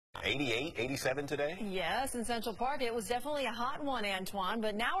88, 87 today? Yes, in Central Park. It was definitely a hot one, Antoine,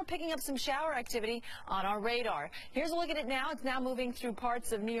 but now we're picking up some shower activity on our radar. Here's a look at it now. It's now moving through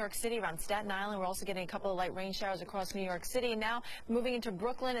parts of New York City around Staten Island. We're also getting a couple of light rain showers across New York City, and now moving into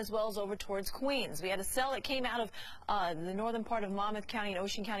Brooklyn as well as over towards Queens. We had a cell that came out of the northern part of Monmouth County and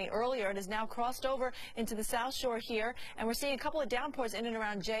Ocean County earlier. It has now crossed over into the South Shore here, and we're seeing a couple of downpours in and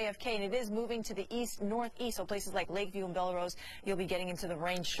around JFK, and it is moving to the east, northeast, so places like Lakeview and Bellerose, you'll be getting into the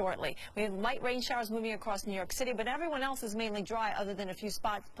rain shortly. We have light rain showers moving across New York City, but everyone else is mainly dry other than a few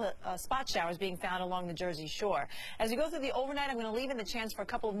spot showers being found along the Jersey Shore. As we go through the overnight, I'm going to leave in the chance for a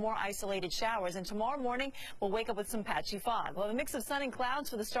couple of more isolated showers, and tomorrow morning we'll wake up with some patchy fog. We'll have a mix of sun and clouds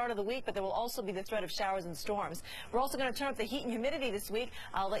for the start of the week, but there will also be the threat of showers and storms. We're also going to turn up the heat and humidity this week.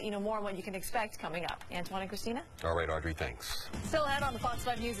 I'll let you know more on what you can expect coming up. Antoine and Christina? All right, Audrey, thanks. Still ahead on the Fox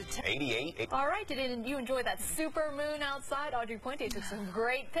 5 News at 10. 88. All right, did you enjoy that super moon outside? Audrey Puente took some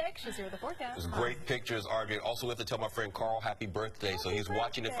great pictures here with the forecast. There's great pictures, Audrey. Also, we have to tell my friend Carl happy birthday. So he's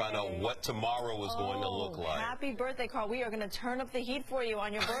watching to find out what tomorrow is going to look like. Happy birthday, Carl. We are going to turn up the heat for you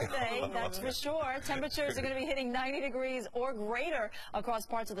on your birthday. That's for sure. Temperatures are going to be hitting 90 degrees or greater across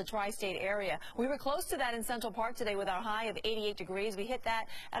parts of the tri-state area. We were close to that in Central Park today with our high of 88 degrees. We hit that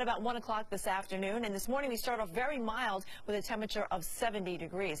at about 1 o'clock this afternoon. And this morning we start off very mild with a temperature of 70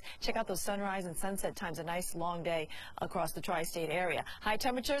 degrees. Check out those sunrise and sunset times. A nice long day across the tri-state area. High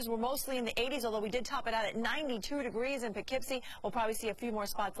temperatures were mostly in the 80s, although we did top it out at 92 degrees in Poughkeepsie. We'll probably see a few more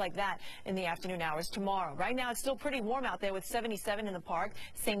spots like that in the afternoon hours tomorrow. Right now, it's still pretty warm out there with 77 in the park.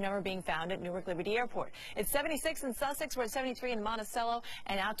 Same number being found at Newark Liberty Airport. It's 76 in Sussex. We're at 73 in Monticello,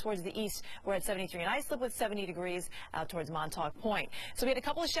 and out towards the east, we're at 73 in Islip with 70 degrees out towards Montauk Point. So we had a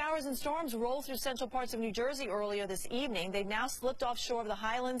couple of showers and storms roll through central parts of New Jersey earlier this evening. They've now slipped offshore of the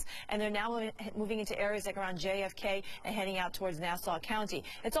Highlands, and they're now moving into areas like around JFK and heading out towards Nassau County.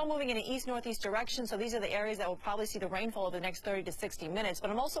 It's all moving in an east-northeast direction, so these are the areas that will probably see the rainfall over the next 30 to 60 minutes. But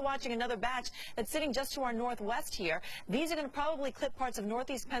I'm also watching another batch that's sitting just to our northwest here. These are going to probably clip parts of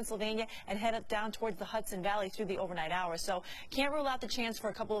northeast Pennsylvania and head up down towards the Hudson Valley through the overnight hours. So can't rule out the chance for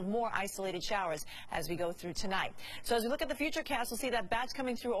a couple of more isolated showers as we go through tonight. So as we look at the futurecast, we'll see that batch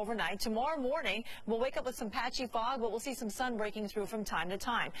coming through overnight. Tomorrow morning, we'll wake up with some patchy fog, but we'll see some sun breaking through from time to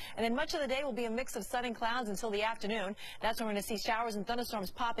time. And then much of the day will be a mix of sun and clouds until the afternoon. That's when we're going to see showers and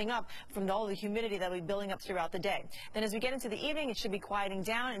thunderstorms popping up from all the humidity that will be building up throughout the day. Then as we get into the evening, it should be quieting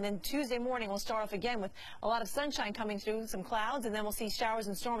down, and then Tuesday morning we'll start off again with a lot of sunshine coming through, some clouds, and then we'll see showers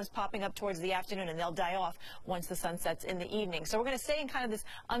and storms popping up towards the afternoon, and they'll die off once the sun sets in the evening. So we're going to stay in kind of this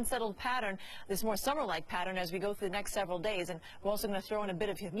unsettled pattern, this more summer-like pattern as we go through the next several days, and we're also going to throw in a bit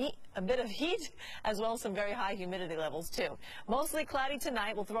of heat as well as some very high humidity levels too. Mostly cloudy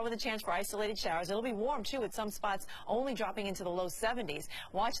tonight. We'll throw in the chance for isolated showers. It'll be warm too, with some spots only dropping into the low 70s.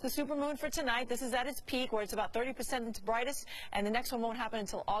 Watch the supermoon for tonight. This is at its peak where it's about 30% its brightest, and the next one won't happen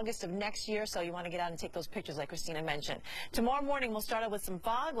until August of next year, so you want to get out and take those pictures like Christina mentioned. Tomorrow morning we'll start out with some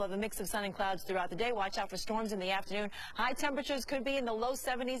fog. We'll have a mix of sun and clouds throughout the day. Watch out for storms in the afternoon. High temperatures could be in the low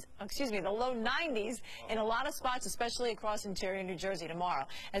 70s, the low 90s in a lot of spots, especially across interior New Jersey tomorrow.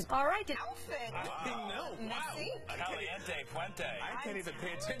 All right. Outfit. Wow. Caliente Puente. I can't even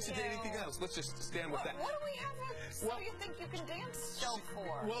pay attention to anything else. Let's just stand with that. What do we have so you think you can dance show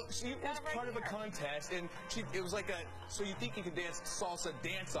for? Well, she was part of a contest, and it was like a so you think you can dance salsa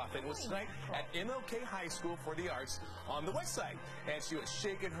dance-off. It was tonight at MLK High School for the Arts on the west side, and she was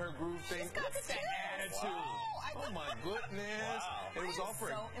shaking her groove thing. She's got Look at that attitude. Wow. Oh, my goodness. Wow. It was all for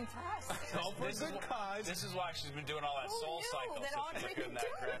so impressed. all for a good cause. This is why she's been doing all that soul cycle. That Audrey can do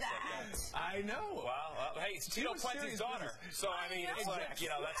that. I know. Wow. Hey, it's Tito Puente's daughter. So, I mean, it's like, you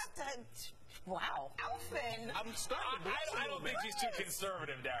know, that's... Wow. Alfin. I'm starting to I don't think she's too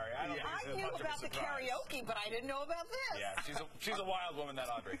conservative, Dari. I don't think I it's knew much of a about the surprise. karaoke, but I didn't know about this. Yeah, she's a wild woman, that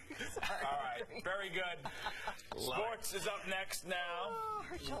Audrey. All right, very good. Sports is up next now.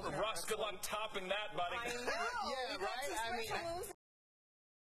 Russ, good luck topping that, buddy. I know. Yeah, right? I mean,